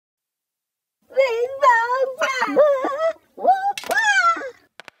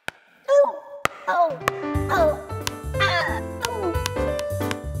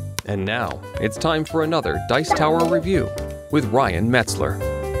And now, it's time for another Dice Tower review with Ryan Metzler.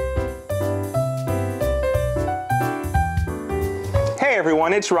 Hey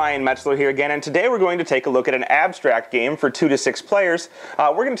everyone, it's Ryan Metzler here again, and today we're going to take a look at an abstract game for 2 to 6 players.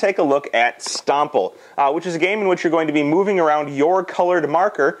 We're going to take a look at Stomple, which is a game in which you're going to be moving around your colored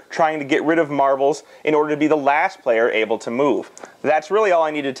marker, trying to get rid of marbles in order to be the last player able to move. That's really all I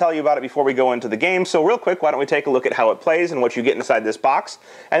need to tell you about it before we go into the game, so real quick, why don't we take a look at how it plays and what you get inside this box,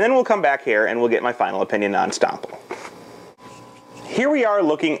 and then we'll come back here and we'll get my final opinion on Stomple. Here we are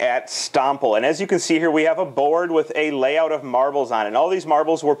looking at Stomple, and as you can see here, we have a board with a layout of marbles on it, and all these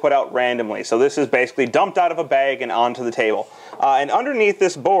marbles were put out randomly, so this is basically dumped out of a bag and onto the table. And underneath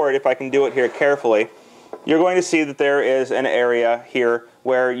this board, if I can do it here carefully, you're going to see that there is an area here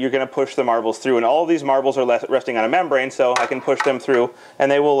where you're going to push the marbles through, and all of these marbles are resting on a membrane, so I can push them through, and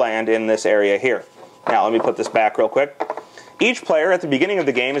they will land in this area here. Now, let me put this back real quick. Each player at the beginning of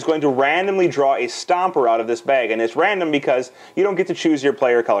the game is going to randomly draw a Stomper out of this bag, and it's random because you don't get to choose your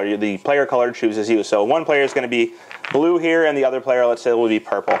player color. The player color chooses you. So one player is going to be blue here, and the other player, let's say, will be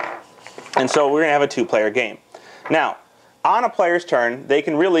purple. And so we're going to have a 2-player game. Now, on a player's turn, they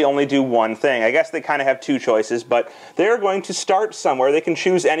can really only do one thing. I guess they kind of have 2 choices, but they're going to start somewhere. They can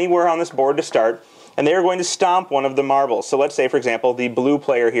choose anywhere on this board to start, and they are going to stomp one of the marbles. So let's say, for example, the blue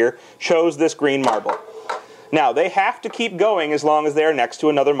player here chose this green marble. Now, they have to keep going as long as they're next to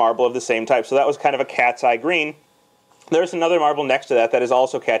another marble of the same type. So that was kind of a cat's eye green. There's another marble next to that that is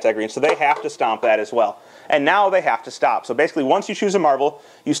also cat's eye green, so they have to stomp that as well. And now they have to stop. So basically, once you choose a marble,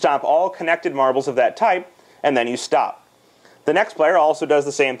 you stomp all connected marbles of that type, and then you stop. The next player also does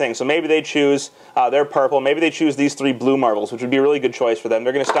the same thing. So maybe they choose, they're purple, maybe they choose these 3 blue marbles, which would be a really good choice for them.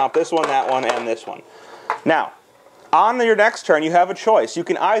 They're going to stomp this one, that one, and this one. Now, on your next turn, you have a choice. You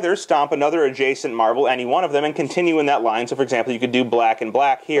can either stomp another adjacent marble, any one of them, and continue in that line. So, for example, you could do black and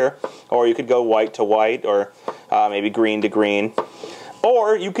black here, or you could go white to white, or maybe green to green.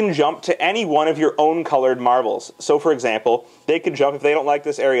 Or you can jump to any one of your own colored marbles. So, for example, they could jump if they don't like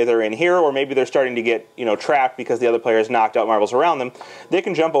this area they're in here, or maybe they're starting to get, trapped because the other player has knocked out marbles around them. They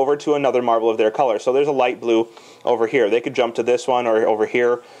can jump over to another marble of their color. So there's a light blue over here. They could jump to this one or over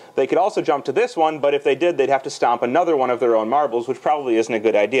here. They could also jump to this one, but if they did, they'd have to stomp another one of their own marbles, which probably isn't a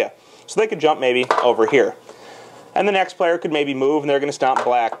good idea. So they could jump maybe over here. And the next player could maybe move, and they're going to stomp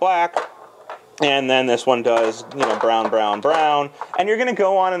black, black. And then this one does, brown, brown, brown. And you're going to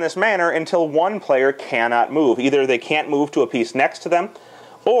go on in this manner until one player cannot move. Either they can't move to a piece next to them,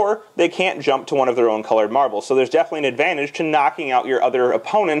 or they can't jump to one of their own colored marbles. So there's definitely an advantage to knocking out your other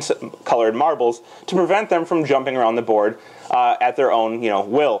opponent's colored marbles to prevent them from jumping around the board at their own,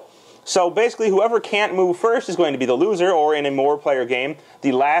 will. So basically, whoever can't move first is going to be the loser, or in a more-player game,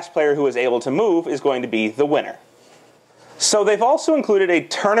 the last player who is able to move is going to be the winner. So they've also included a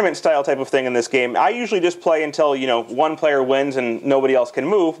tournament-style type of thing in this game. I usually just play until, one player wins and nobody else can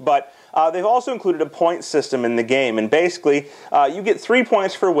move, but they've also included a point system in the game. And basically, you get 3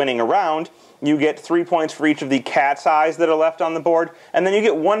 points for winning a round, you get 3 points for each of the cat's eyes that are left on the board, and then you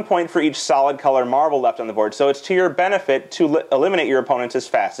get 1 point for each solid color marble left on the board. So it's to your benefit to eliminate your opponents as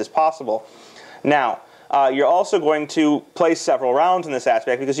fast as possible. Now, you're also going to play several rounds in this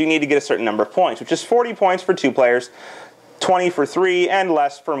aspect because you need to get a certain number of points, which is 40 points for 2 players, 20 for 3, and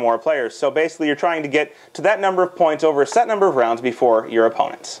less for more players. So basically, you're trying to get to that number of points over a set number of rounds before your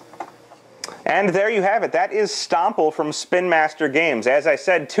opponents. And there you have it. That is Stomple from Spin Master Games. As I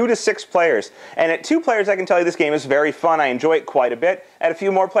said, 2 to 6 players. And at 2 players, I can tell you this game is very fun. I enjoy it quite a bit. At a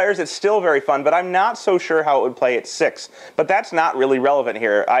few more players, it's still very fun, but I'm not so sure how it would play at 6. But that's not really relevant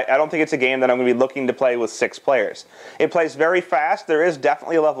here. I don't think it's a game that I'm going to be looking to play with 6 players. It plays very fast. There is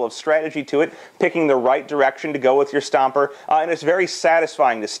definitely a level of strategy to it, picking the right direction to go with your Stomper. And it's very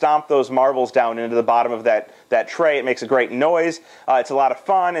satisfying to stomp those marbles down into the bottom of that tray. It makes a great noise. It's a lot of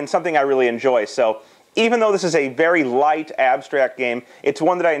fun and something I really enjoy. So even though this is a very light abstract game, it's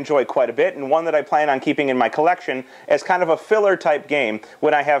one that I enjoy quite a bit and one that I plan on keeping in my collection as kind of a filler type game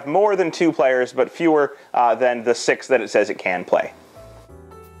when I have more than 2 players but fewer than the 6 that it says it can play.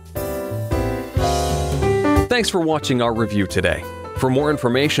 Thanks for watching our review today. For more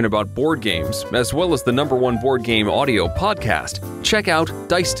information about board games, as well as the #1 board game audio podcast, check out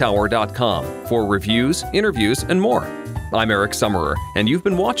Dicetower.com for reviews, interviews, and more. I'm Eric Summerer, and you've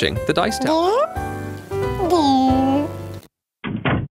been watching The Dice Tower.